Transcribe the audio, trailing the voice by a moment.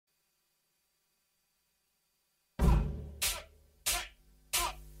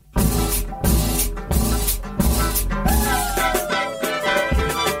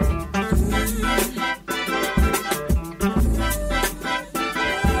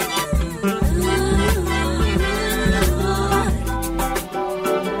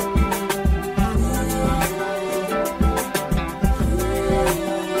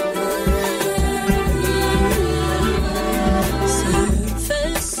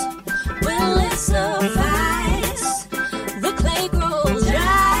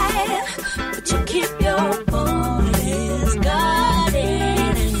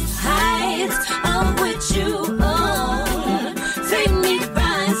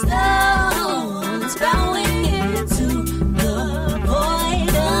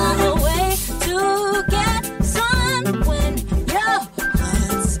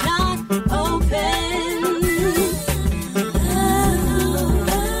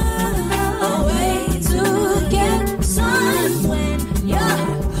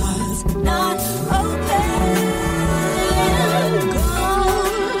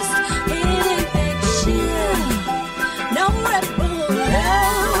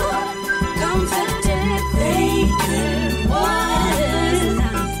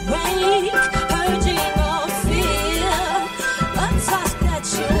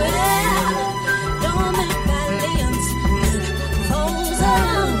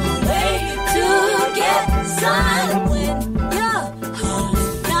sun when your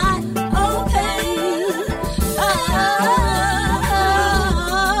heart's not open.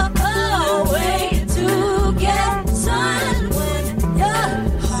 Way to get sun when your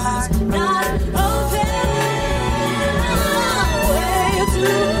heart's not open. Way to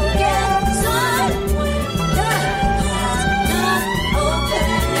get sun when your heart's not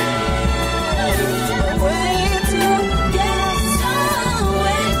open. Way to get sun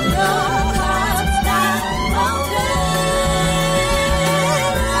when your heart's not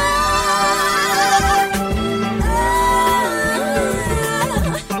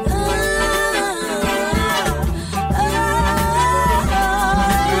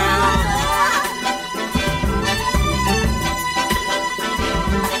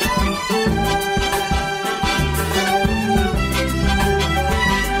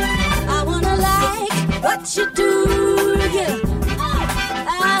I wanna like what you do, yeah.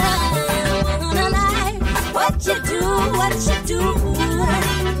 I wanna like what you do, what you do.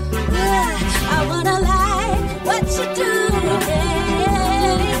 Yeah. I wanna like what you do, yeah.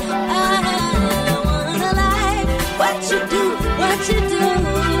 I wanna like what you do, what you do.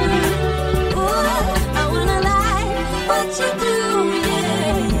 Ooh, I wanna like what you do,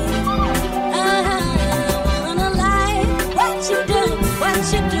 yeah. I wanna like what you do, what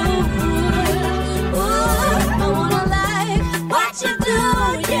you do. Ooh, I wanna like what you do,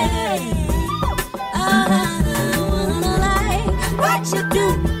 yeah. I wanna like what you do,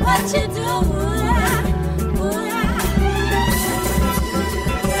 what you do.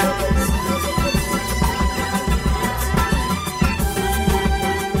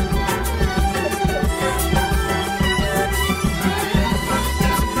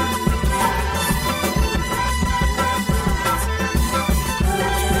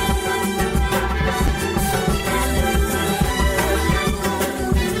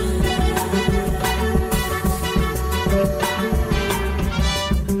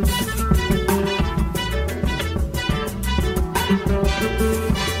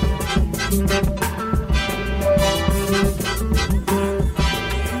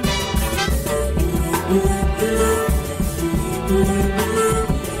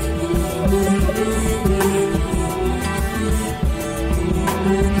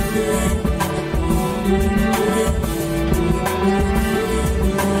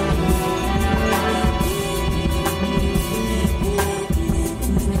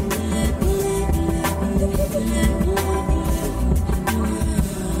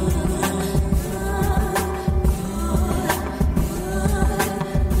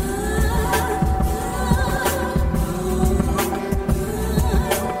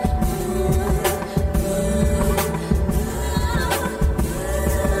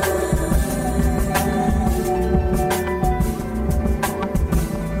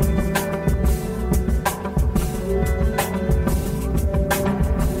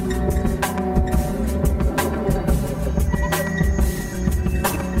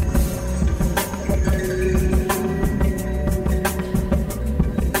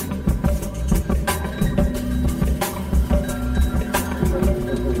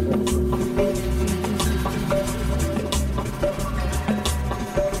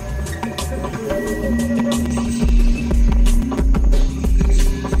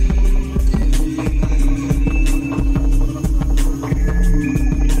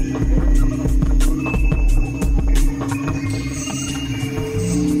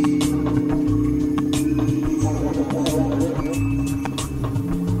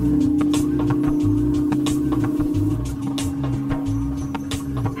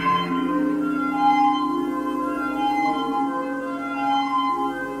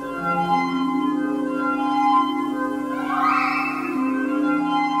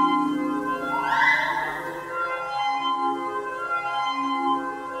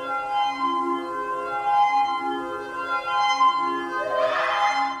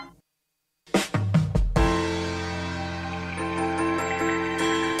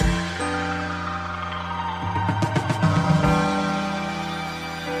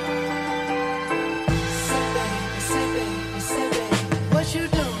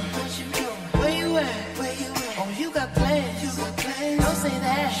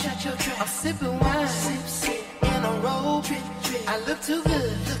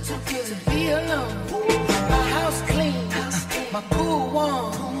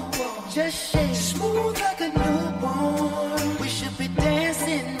 Just shake smooth like a newborn. We should be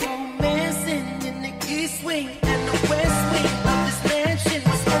dancing, romancing in the east wing and the west wing of this mansion.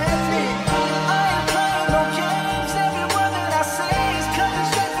 What's happening? I ain't playing no games. Every word that I say is coming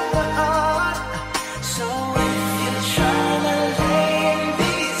straight from the heart. So if you're trying to lay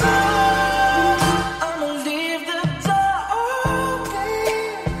these arms, I'ma leave.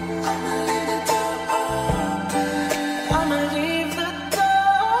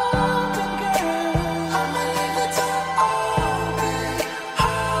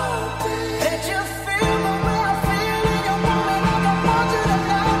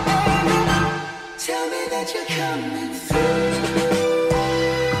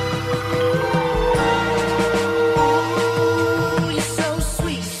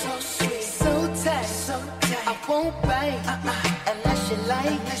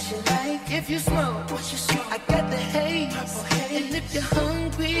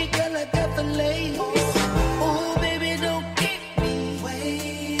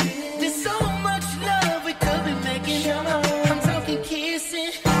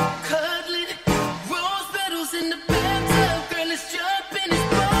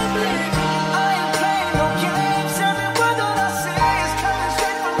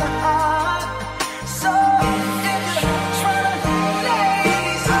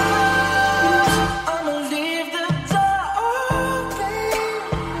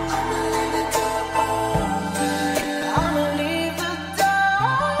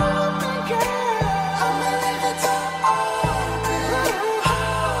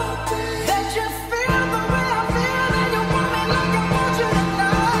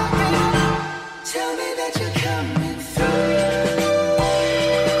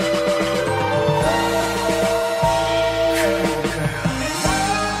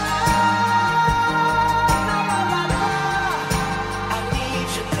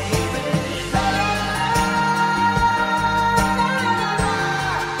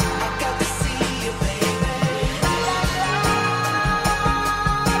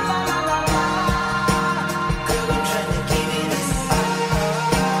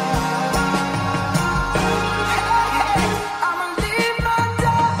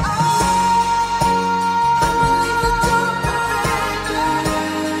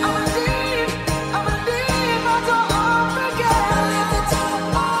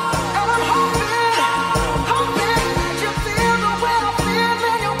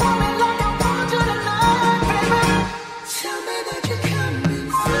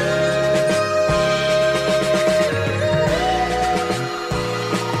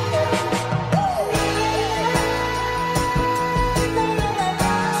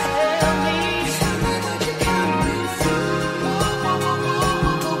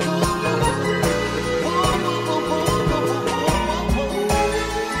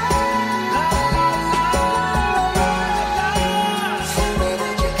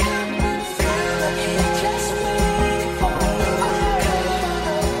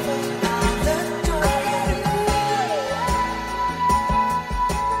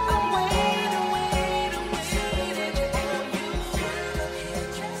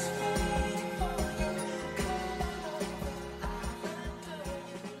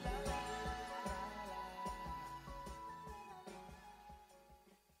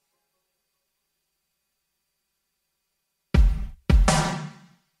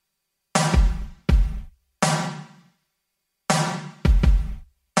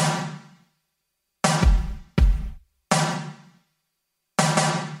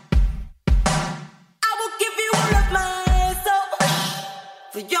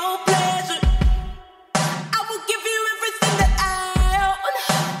 for your pleasure. I will give you everything that I own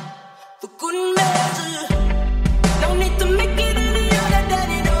for good measure. No need to make it any other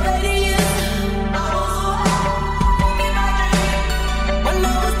than it already is. I was so happy in my dream when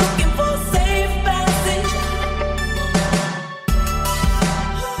I was looking for safe passage.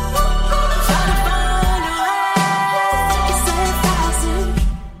 Try to find a way, safe passage.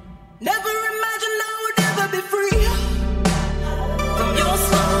 Never imagined I would ever be free from your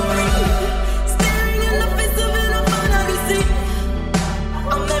story. Staring in the face of it, I finally see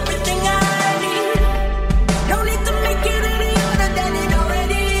I'm everything I need. No need to make it any other than it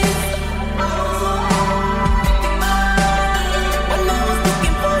already is. I was so happy in my dream when I was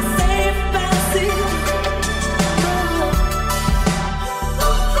looking for safe passage.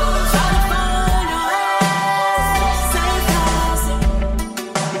 Try to find a way, safe passage.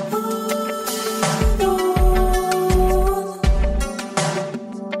 Ooh.